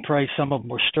I hope and pray some of them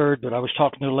were stirred. But I was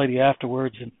talking to a lady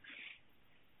afterwards, and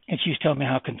she's telling me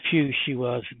how confused she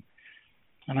was.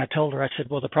 And I told her, I said,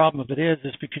 well, the problem of it is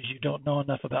because you don't know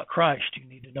enough about Christ. You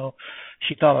need to know.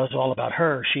 She thought it was all about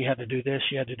her. She had to do this.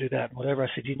 She had to do that, and whatever. I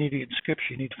said, you need to get in Scripture.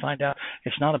 You need to find out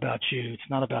it's not about you. It's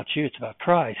not about you. It's about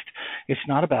Christ. It's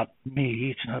not about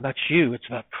me. It's not about you. It's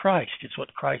about Christ. It's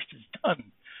what Christ has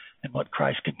done and what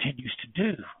Christ continues to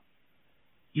do.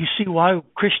 You see why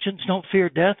Christians don't fear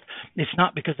death? It's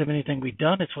not because of anything we've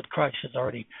done. It's what Christ has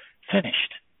already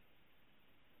finished.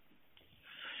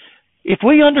 If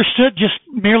we understood just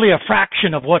merely a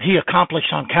fraction of what he accomplished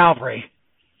on Calvary,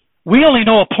 we only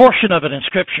know a portion of it in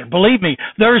Scripture. Believe me,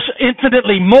 there's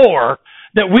infinitely more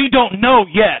that we don't know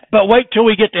yet, but wait till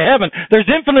we get to heaven. There's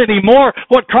infinitely more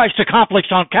what Christ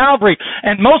accomplished on Calvary,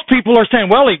 and most people are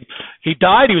saying, well, he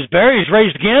died, he was buried, he's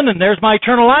raised again, and there's my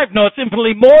eternal life. No, it's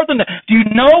infinitely more than that. Do you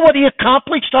know what he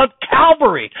accomplished on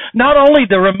Calvary? Not only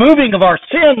the removing of our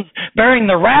sins, bearing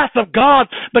the wrath of God,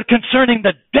 but concerning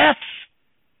the death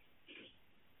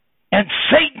and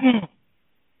Satan.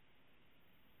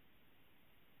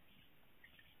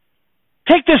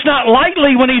 Take this not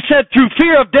lightly when he said through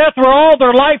fear of death were all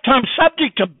their lifetime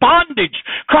subject to bondage.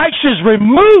 Christ has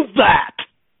removed that.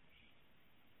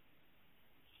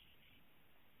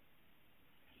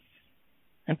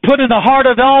 and put in the heart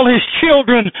of all his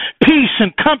children peace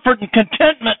and comfort and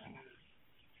contentment.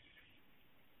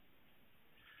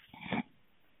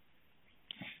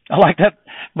 I like that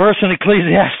verse in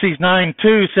Ecclesiastes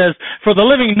 9:2 says, "For the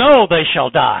living know they shall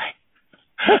die."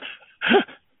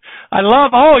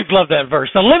 Always love that verse.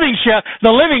 The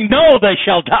living know they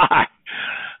shall die.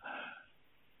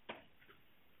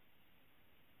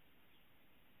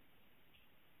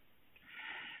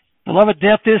 Beloved,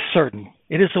 death is certain.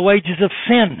 It is the wages of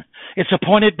sin. It's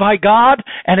appointed by God,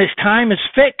 and its time is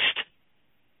fixed.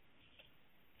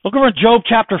 Look over Job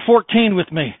chapter 14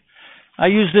 with me. I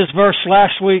used this verse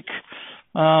last week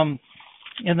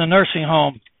in the nursing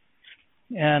home,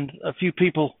 and a few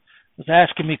people was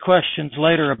asking me questions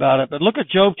later about it. But look at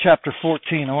Job chapter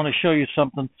 14. I want to show you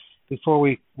something before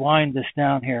we wind this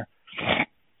down here.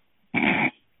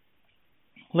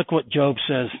 Look what Job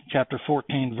says, chapter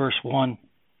 14, verse 1.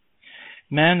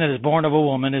 Man that is born of a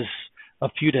woman is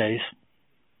of few days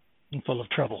and full of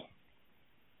trouble.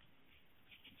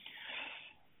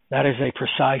 That is a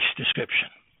precise description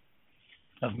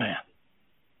of man.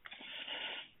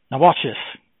 Now watch this.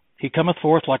 He cometh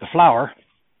forth like a flower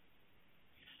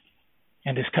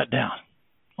and is cut down.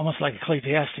 Almost like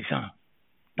Ecclesiastes, huh?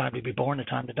 Time to be born and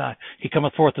time to die. He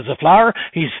cometh forth as a flower.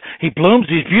 He blooms.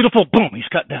 He's beautiful. Boom. He's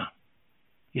cut down.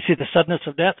 You see the suddenness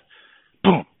of death?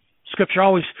 Boom. Scripture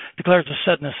always declares the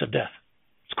suddenness of death.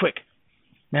 It's quick.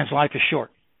 Man's life is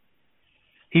short.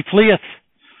 He fleeth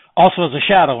also as a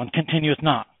shadow and continueth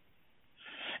not.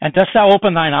 And dost thou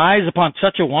open thine eyes upon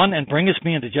such a one, and bringest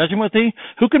me into judgment with thee?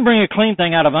 Who can bring a clean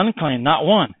thing out of unclean? Not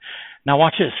one. Now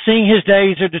watch this. Seeing his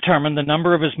days are determined, the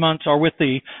number of his months are with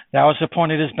thee. Thou hast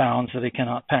appointed his bounds that he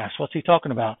cannot pass. What's he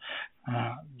talking about?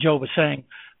 Job is saying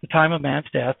the time of man's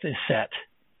death is set.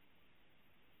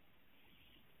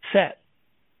 Set.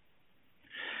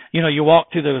 You know, you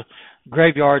walk through the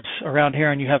graveyards around here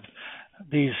and you have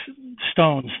these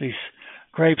stones, these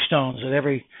gravestones at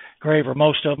every grave, or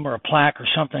most of them, or a plaque or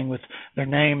something with their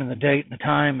name and the date and the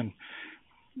time. And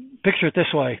picture it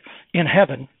this way. In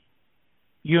heaven,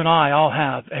 you and I all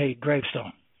have a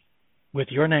gravestone with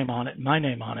your name on it, my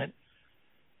name on it,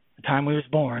 the time we was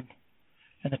born,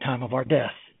 and the time of our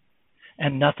death.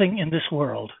 And nothing in this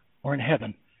world or in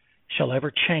heaven shall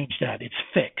ever change that. It's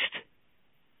fixed.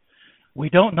 We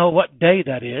don't know what day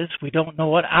that is. We don't know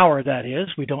what hour that is.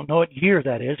 We don't know what year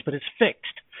that is, but it's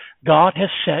fixed. God has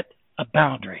set a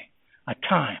boundary, a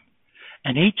time.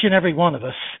 And each and every one of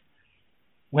us,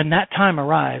 when that time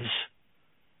arrives,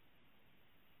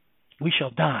 we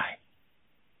shall die.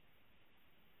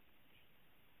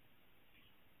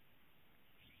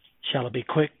 Shall it be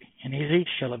quick and easy?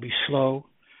 Shall it be slow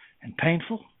and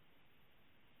painful?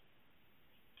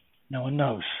 No one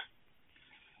knows.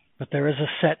 But there is a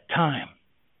set time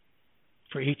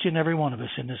for each and every one of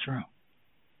us in this room.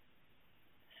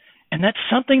 And that's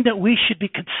something that we should be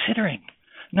considering,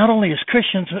 not only as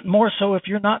Christians, but more so if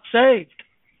you're not saved.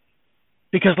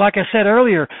 Because like I said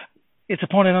earlier, it's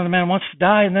appointed unto man wants to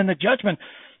die, and then the judgment.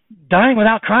 Dying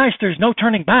without Christ, there's no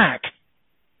turning back.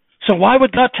 So why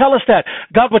would God tell us that?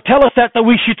 God would tell us that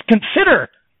we should consider.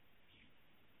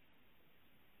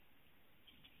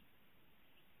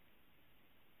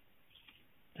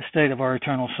 The state of our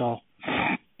eternal soul.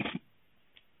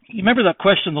 You remember that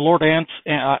question the Lord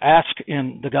asked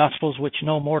in the Gospels, which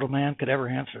no mortal man could ever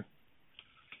answer?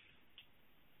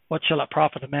 What shall it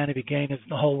profit a man if he gain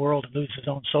the whole world and lose his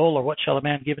own soul? Or what shall a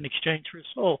man give in exchange for his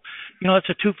soul? You know, it's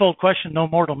a twofold question no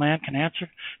mortal man can answer,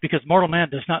 because mortal man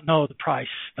does not know the price,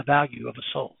 the value of a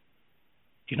soul.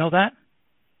 Do you know that?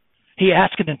 He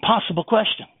asked an impossible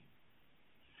question.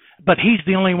 But he's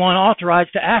the only one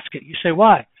authorized to ask it. You say,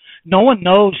 why? No one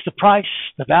knows the price,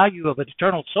 the value of an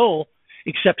eternal soul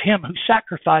except him who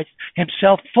sacrificed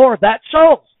himself for that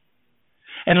soul.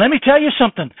 And let me tell you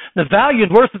something. The value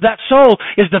and worth of that soul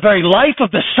is the very life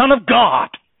of the Son of God.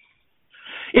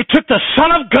 It took the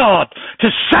Son of God to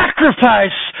sacrifice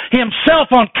himself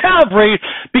on Calvary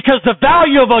because the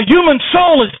value of a human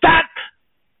soul is that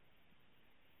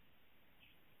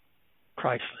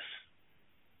priceless.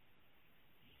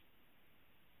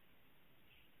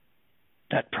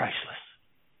 That priceless.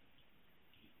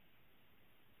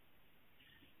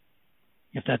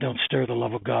 If that don't stir the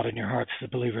love of God in your hearts, the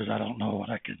believers, I don't know what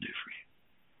I can do for you.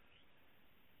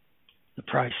 The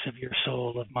price of your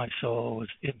soul, of my soul, is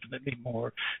infinitely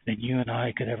more than you and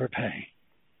I could ever pay.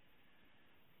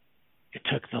 It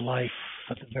took the life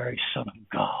of the very Son of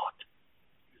God,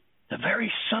 the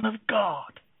very Son of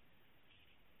God,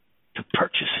 to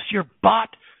purchase us. You're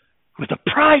bought with a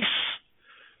price.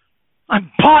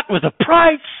 I'm bought with a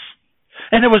price.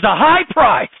 And it was a high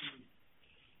price.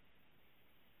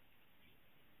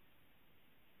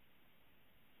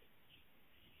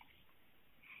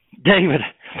 David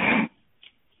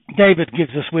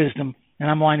gives us wisdom, and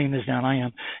I'm winding this down. I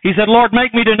am. He said, Lord,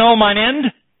 make me to know mine end,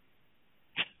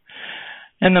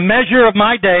 and the measure of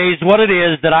my days, what it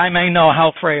is, that I may know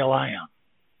how frail I am.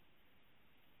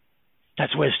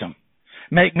 That's wisdom.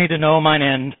 Make me to know mine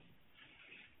end,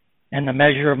 and the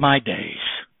measure of my days,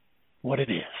 what it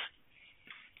is,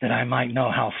 that I might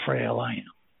know how frail I am.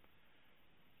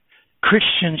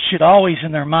 Christians should always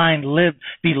in their mind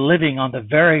be living on the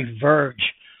very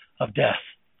verge of death.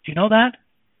 Do you know that?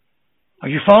 Are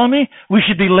you following me? We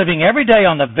should be living every day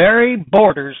on the very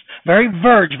borders, very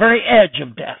verge, very edge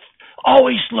of death.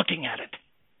 Always looking at it.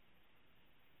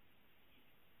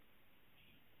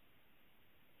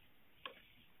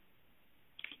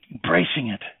 Embracing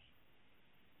it.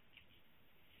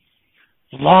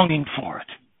 Longing for it.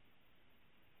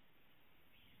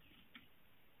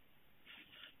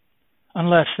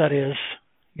 Unless, that is,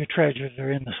 your treasures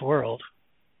are in this world.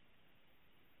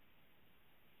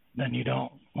 Then you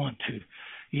don't want to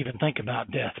even think about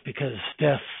death, because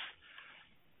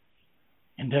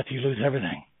in death you lose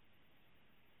everything.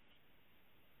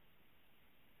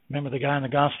 Remember the guy in the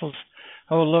Gospels?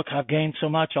 Oh, look, I've gained so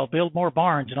much, I'll build more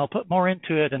barns and I'll put more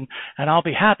into it and I'll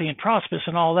be happy and prosperous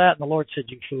and all that. And the Lord said,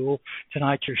 you fool,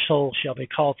 tonight your soul shall be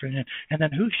called for him. And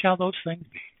then who shall those things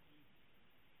be?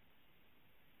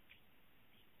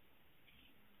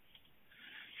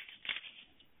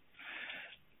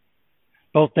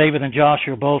 Both David and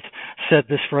Joshua both said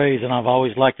this phrase, and I've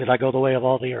always liked it. I go the way of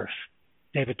all the earth.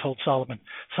 David told Solomon,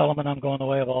 I'm going the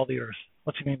way of all the earth.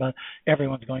 What's he mean by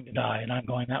everyone's going to die, and I'm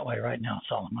going that way right now,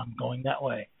 Solomon. I'm going that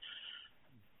way.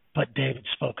 But David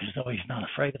spoke as though he's not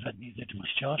afraid of it. Neither was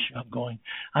Joshua.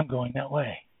 I'm going that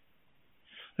way.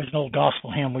 There's an old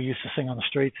gospel hymn we used to sing on the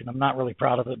streets, and I'm not really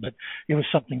proud of it, but it was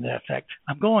something to that effect.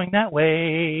 I'm going that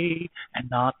way and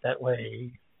not that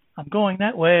way. I'm going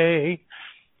that way.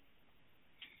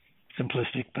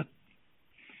 Simplistic, but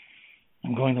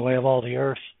I'm going the way of all the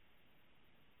earth.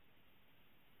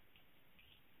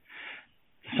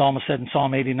 The psalmist said in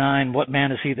Psalm 89, what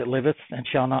man is he that liveth and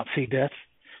shall not see death?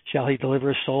 Shall he deliver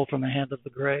his soul from the hand of the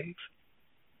grave?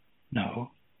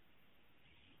 No.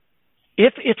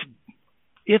 If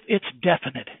it's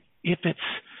definite, if it's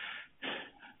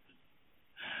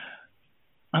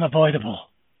unavoidable,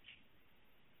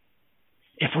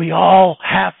 if we all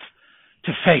have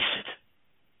to face it,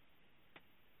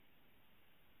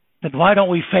 then why don't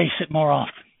we face it more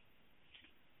often?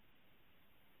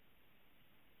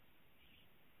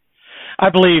 I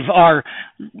believe our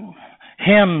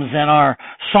hymns and our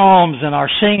psalms and our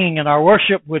singing and our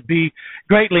worship would be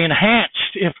greatly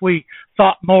enhanced if we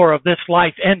thought more of this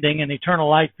life ending and eternal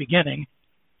life beginning.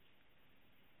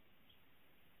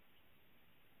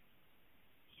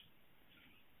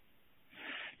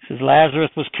 It says Lazarus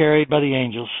was carried by the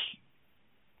angels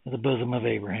to the bosom of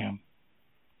Abraham.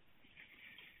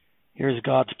 Here's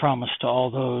God's promise to all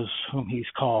those whom he's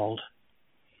called,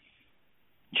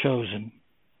 chosen,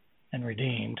 and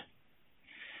redeemed.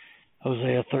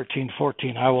 Hosea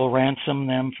 13:14, I will ransom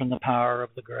them from the power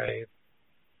of the grave.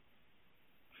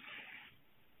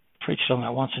 Preached on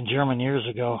that once in German years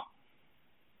ago.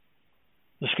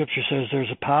 The scripture says there's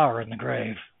a power in the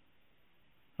grave.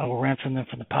 I will ransom them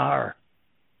from the power.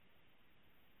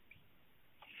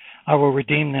 I will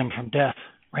redeem them from death.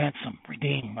 Ransom,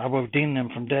 redeem. I will redeem them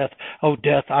from death. O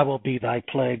death, I will be thy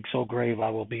plagues. O grave, I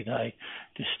will be thy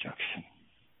destruction.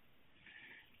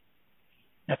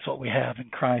 That's what we have in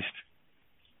Christ.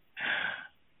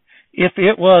 If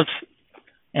it was,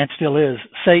 and still is,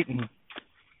 Satan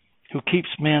who keeps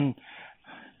men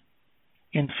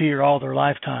in fear all their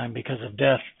lifetime because of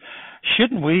death,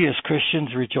 shouldn't we as Christians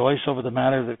rejoice over the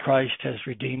matter that Christ has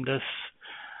redeemed us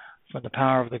from the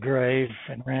power of the grave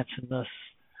and ransomed us?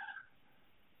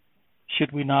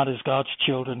 Should we not, as God's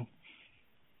children,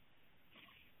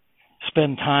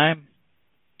 spend time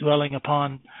dwelling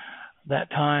upon that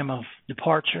time of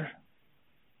departure?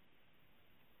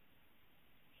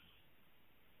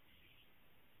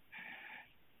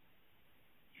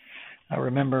 I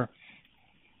remember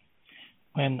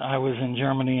when I was in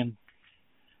Germany and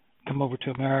come over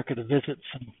to America to visit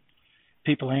some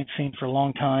people I ain't seen for a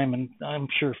long time, and I'm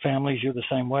sure families, you're the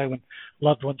same way. When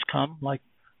loved ones come, like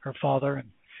her father, and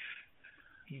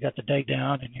you got the day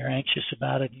down and you're anxious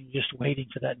about it, and you're just waiting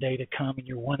for that day to come, and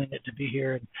you're wanting it to be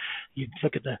here, and you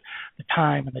look at the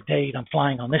time and the date. I'm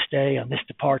flying on this day, on this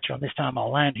departure, on this time I'll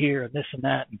land here, and this and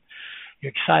that, and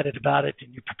you're excited about it,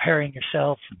 and you're preparing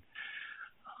yourself. And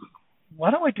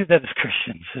why don't we do that as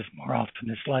Christians more often?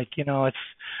 It's like, there's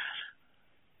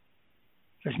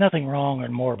nothing wrong or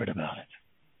morbid about it,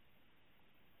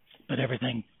 but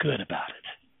everything good about it.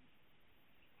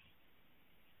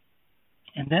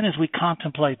 And then as we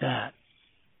contemplate that,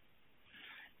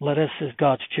 let us as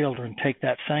God's children take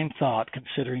that same thought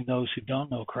considering those who don't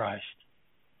know Christ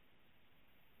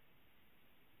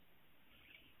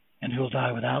and who will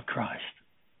die without Christ,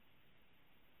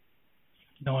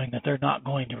 knowing that they're not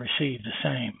going to receive the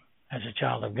same as a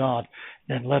child of God.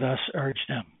 Then let us urge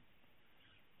them.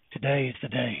 Today is the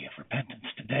day of repentance.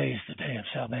 Today is the day of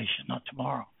salvation, not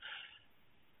tomorrow.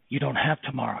 You don't have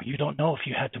tomorrow. You don't know if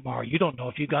you had tomorrow. You don't know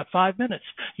if you got 5 minutes.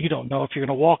 You don't know if you're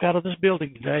going to walk out of this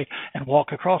building today and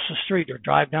walk across the street or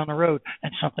drive down the road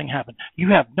and something happened. You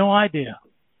have no idea.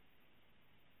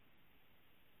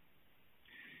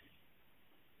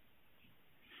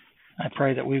 I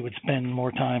pray that we would spend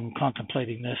more time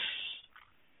contemplating this,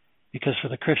 because for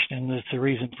the Christian, it's a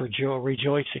reason for joy,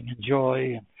 rejoicing and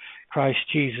joy in Christ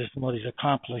Jesus and what He's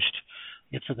accomplished.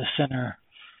 Yet for the sinner,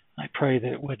 I pray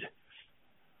that it would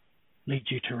lead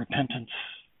you to repentance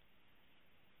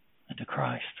and to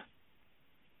Christ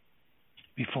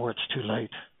before it's too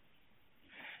late.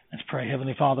 Let's pray.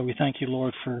 Heavenly Father, we thank you,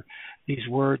 Lord, for these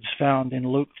words found in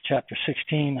Luke chapter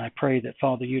 16. I pray that,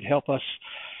 Father, you'd help us,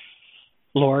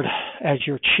 Lord, as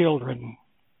your children,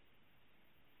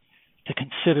 to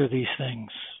consider these things.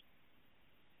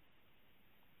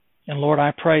 And Lord,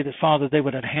 I pray that, Father, they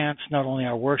would enhance not only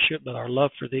our worship, but our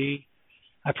love for thee.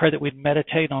 I pray that we'd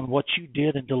meditate on what you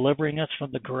did in delivering us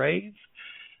from the grave,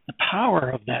 the power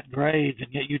of that grave,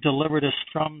 and yet you delivered us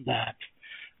from that.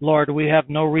 Lord, we have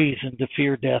no reason to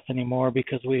fear death anymore,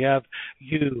 because we have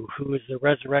you, who is the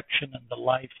resurrection and the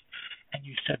life. And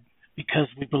you said, because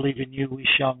we believe in you, we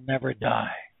shall never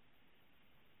die.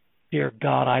 Dear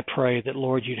God, I pray that,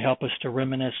 Lord, you'd help us to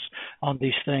reminisce on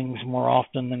these things more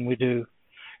often than we do.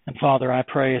 And Father, I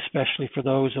pray especially for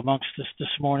those amongst us this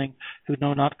morning who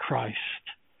know not Christ.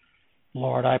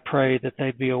 Lord, I pray that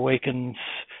they be awakened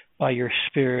by your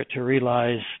Spirit to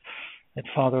realize that,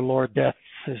 Father, Lord, death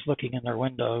is looking in their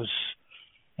windows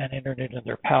and entered into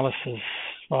their palaces.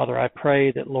 Father, I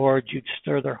pray that, Lord, you'd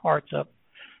stir their hearts up,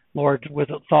 Lord, with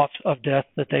thoughts of death,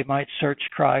 that they might search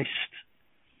Christ.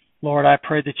 Lord, I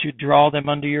pray that you draw them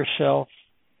unto yourself.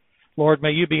 Lord,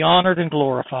 may you be honored and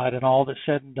glorified in all that's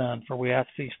said and done, for we ask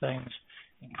these things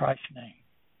in Christ's name.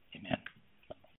 Amen.